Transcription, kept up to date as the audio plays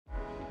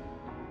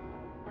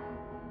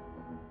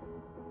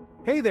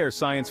Hey there,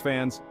 science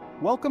fans!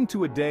 Welcome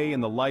to a day in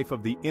the life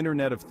of the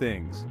Internet of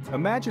Things.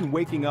 Imagine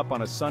waking up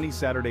on a sunny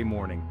Saturday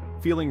morning,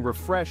 feeling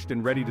refreshed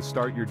and ready to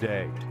start your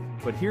day.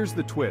 But here's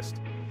the twist.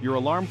 Your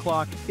alarm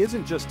clock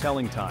isn't just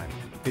telling time.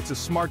 It's a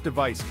smart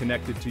device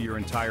connected to your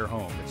entire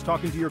home. It's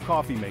talking to your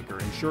coffee maker,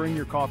 ensuring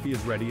your coffee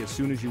is ready as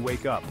soon as you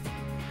wake up.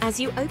 As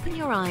you open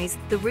your eyes,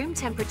 the room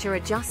temperature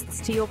adjusts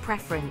to your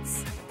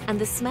preference, and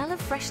the smell of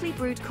freshly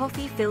brewed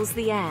coffee fills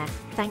the air,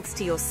 thanks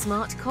to your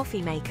smart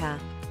coffee maker.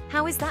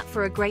 How is that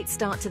for a great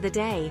start to the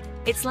day?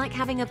 It's like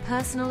having a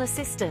personal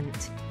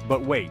assistant.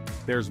 But wait,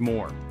 there's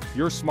more.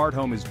 Your smart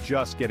home is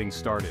just getting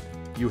started.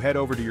 You head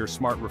over to your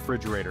smart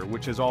refrigerator,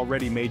 which has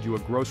already made you a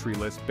grocery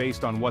list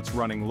based on what's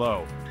running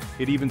low.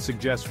 It even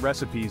suggests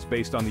recipes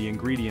based on the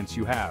ingredients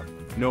you have.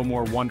 No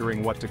more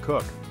wondering what to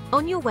cook.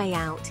 On your way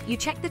out, you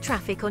check the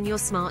traffic on your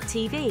smart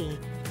TV.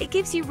 It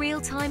gives you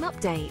real-time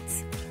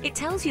updates. It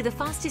tells you the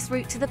fastest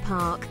route to the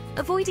park,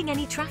 avoiding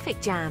any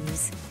traffic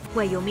jams.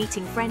 Where you're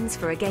meeting friends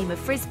for a game of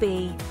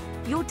frisbee.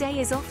 Your day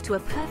is off to a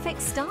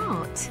perfect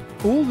start.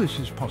 All this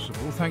is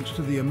possible thanks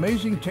to the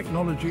amazing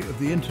technology of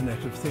the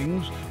Internet of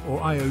Things, or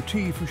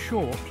IoT for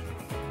short.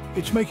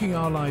 It's making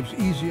our lives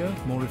easier,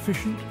 more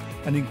efficient,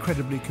 and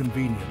incredibly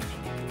convenient.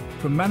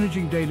 From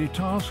managing daily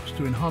tasks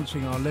to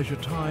enhancing our leisure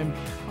time,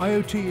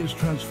 IoT is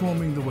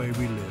transforming the way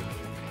we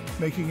live,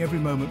 making every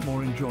moment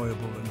more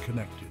enjoyable and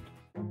connected.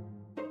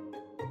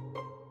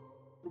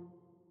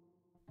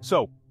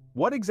 So,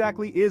 what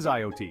exactly is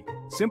IoT?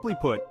 Simply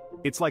put,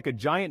 it's like a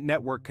giant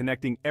network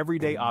connecting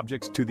everyday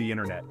objects to the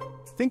internet.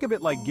 Think of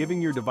it like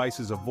giving your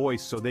devices a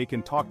voice so they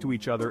can talk to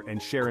each other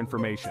and share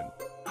information.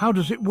 How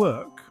does it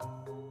work?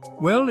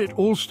 Well, it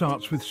all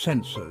starts with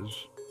sensors.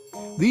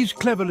 These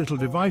clever little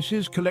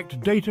devices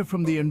collect data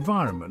from the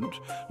environment,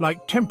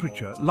 like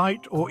temperature,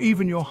 light, or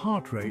even your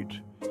heart rate.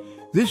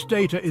 This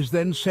data is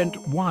then sent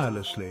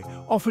wirelessly,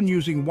 often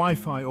using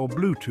Wi-Fi or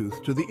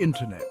Bluetooth to the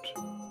internet.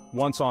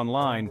 Once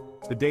online,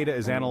 the data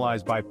is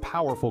analyzed by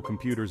powerful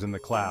computers in the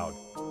cloud.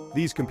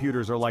 These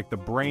computers are like the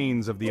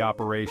brains of the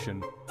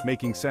operation,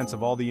 making sense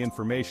of all the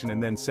information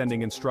and then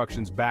sending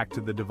instructions back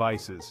to the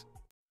devices.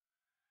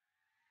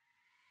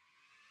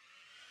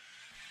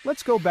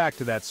 Let's go back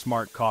to that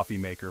smart coffee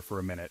maker for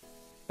a minute.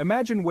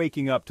 Imagine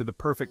waking up to the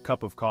perfect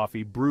cup of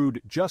coffee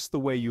brewed just the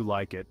way you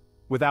like it,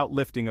 without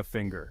lifting a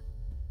finger.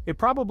 It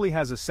probably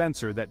has a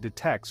sensor that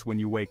detects when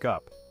you wake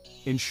up,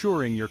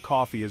 ensuring your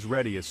coffee is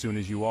ready as soon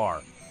as you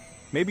are.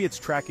 Maybe it's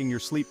tracking your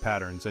sleep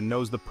patterns and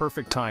knows the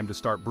perfect time to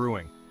start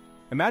brewing.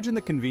 Imagine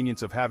the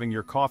convenience of having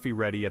your coffee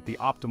ready at the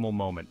optimal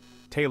moment,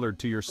 tailored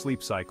to your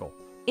sleep cycle.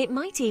 It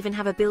might even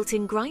have a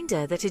built-in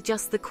grinder that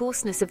adjusts the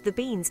coarseness of the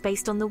beans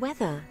based on the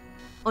weather.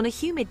 On a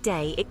humid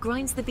day, it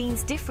grinds the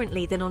beans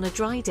differently than on a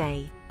dry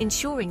day,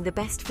 ensuring the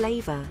best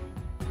flavor.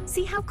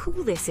 See how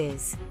cool this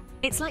is?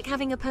 It's like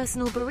having a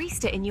personal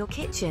barista in your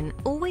kitchen,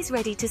 always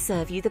ready to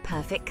serve you the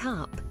perfect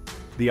cup.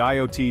 The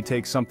IoT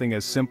takes something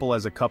as simple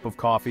as a cup of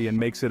coffee and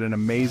makes it an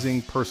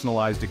amazing,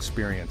 personalized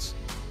experience.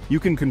 You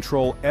can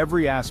control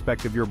every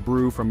aspect of your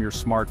brew from your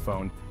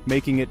smartphone,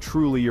 making it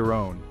truly your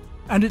own.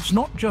 And it's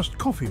not just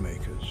coffee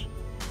makers.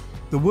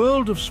 The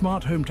world of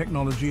smart home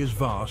technology is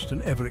vast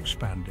and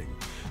ever-expanding.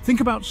 Think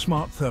about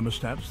smart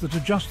thermostats that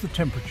adjust the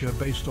temperature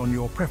based on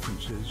your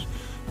preferences,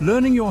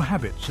 learning your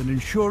habits and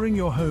ensuring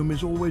your home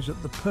is always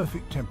at the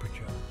perfect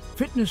temperature.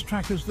 Fitness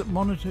trackers that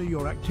monitor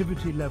your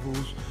activity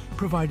levels,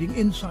 providing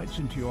insights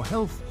into your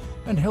health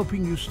and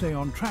helping you stay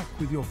on track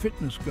with your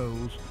fitness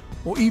goals,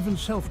 or even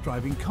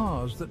self-driving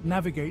cars that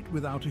navigate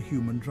without a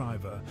human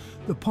driver.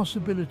 The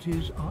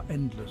possibilities are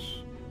endless.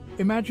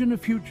 Imagine a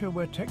future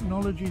where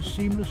technology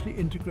seamlessly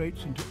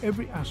integrates into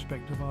every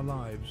aspect of our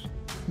lives,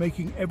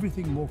 making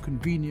everything more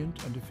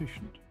convenient and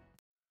efficient.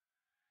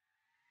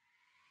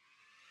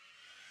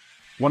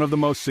 One of the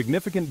most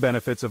significant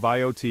benefits of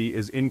IoT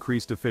is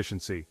increased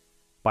efficiency.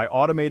 By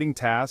automating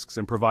tasks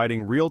and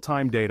providing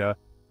real-time data,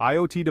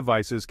 IoT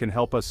devices can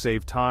help us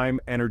save time,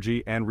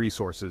 energy, and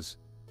resources.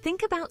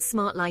 Think about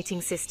smart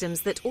lighting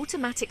systems that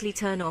automatically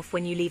turn off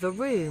when you leave a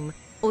room,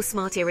 or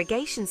smart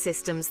irrigation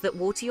systems that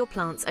water your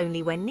plants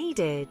only when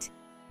needed.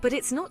 But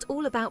it's not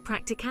all about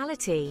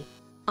practicality.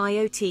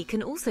 IoT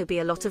can also be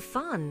a lot of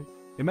fun.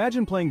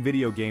 Imagine playing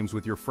video games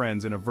with your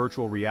friends in a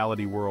virtual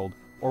reality world,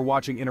 or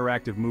watching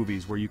interactive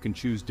movies where you can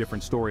choose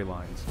different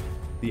storylines.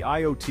 The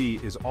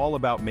IoT is all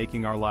about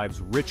making our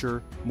lives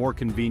richer, more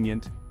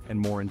convenient, and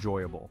more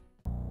enjoyable.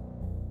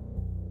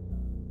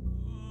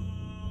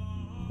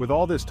 With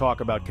all this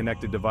talk about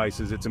connected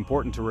devices, it's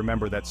important to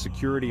remember that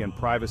security and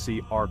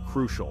privacy are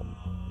crucial.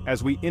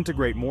 As we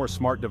integrate more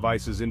smart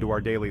devices into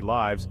our daily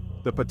lives,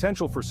 the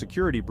potential for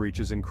security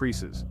breaches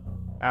increases.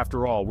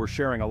 After all, we're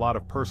sharing a lot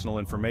of personal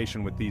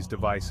information with these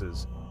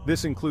devices.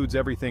 This includes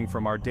everything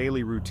from our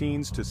daily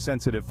routines to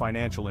sensitive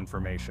financial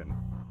information.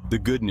 The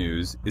good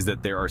news is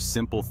that there are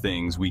simple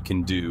things we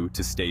can do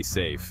to stay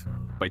safe.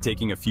 By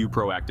taking a few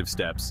proactive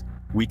steps,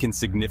 we can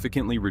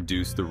significantly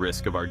reduce the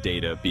risk of our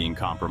data being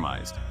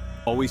compromised.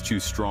 Always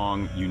choose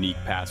strong, unique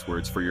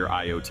passwords for your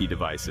IoT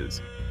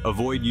devices.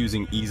 Avoid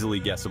using easily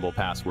guessable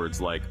passwords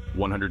like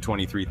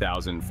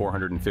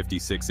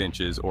 123,456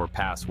 inches or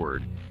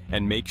password,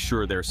 and make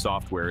sure their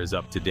software is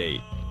up to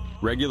date.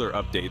 Regular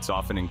updates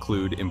often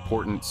include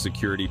important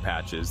security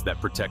patches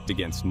that protect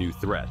against new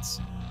threats.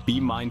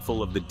 Be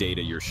mindful of the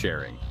data you're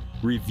sharing.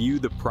 Review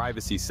the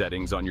privacy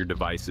settings on your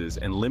devices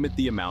and limit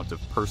the amount of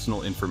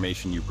personal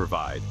information you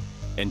provide.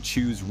 And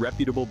choose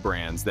reputable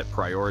brands that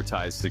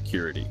prioritize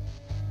security.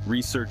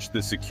 Research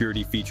the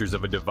security features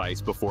of a device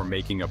before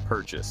making a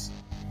purchase.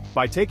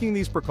 By taking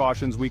these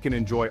precautions, we can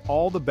enjoy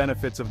all the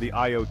benefits of the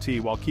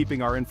IoT while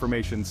keeping our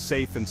information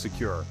safe and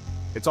secure.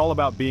 It's all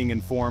about being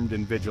informed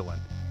and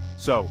vigilant.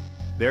 So,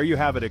 there you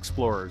have it,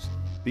 explorers.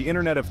 The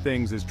Internet of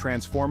Things is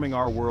transforming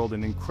our world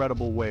in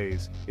incredible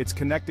ways. It's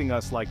connecting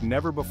us like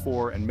never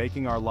before and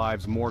making our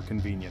lives more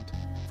convenient.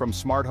 From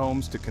smart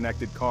homes to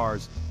connected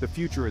cars, the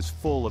future is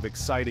full of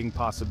exciting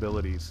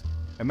possibilities.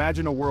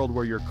 Imagine a world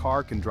where your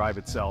car can drive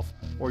itself,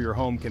 or your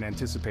home can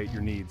anticipate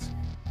your needs.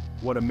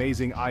 What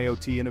amazing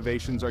IoT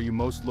innovations are you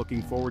most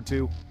looking forward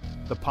to?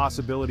 The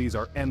possibilities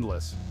are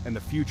endless, and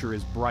the future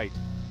is bright.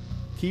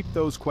 Keep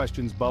those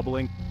questions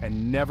bubbling,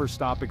 and never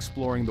stop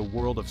exploring the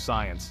world of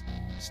science.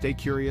 Stay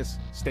curious,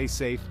 stay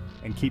safe,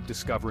 and keep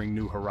discovering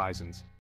new horizons.